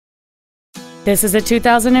This is a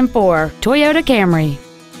 2004 Toyota Camry.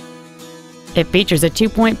 It features a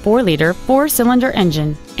 2.4-liter four-cylinder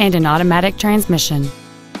engine and an automatic transmission.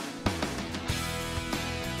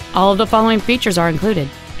 All of the following features are included: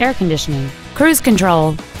 air conditioning, cruise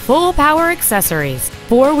control, full power accessories,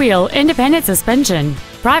 four-wheel independent suspension,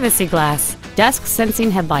 privacy glass, dusk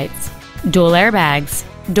sensing headlights, dual airbags,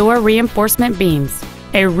 door reinforcement beams,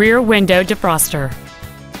 a rear window defroster.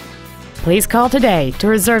 Please call today to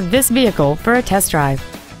reserve this vehicle for a test drive.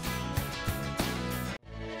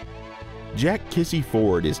 Jack Kissee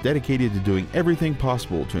Ford is dedicated to doing everything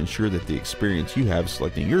possible to ensure that the experience you have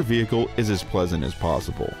selecting your vehicle is as pleasant as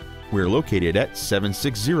possible. We're located at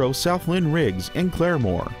 760 S Lynn Riggs in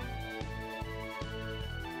Claremore.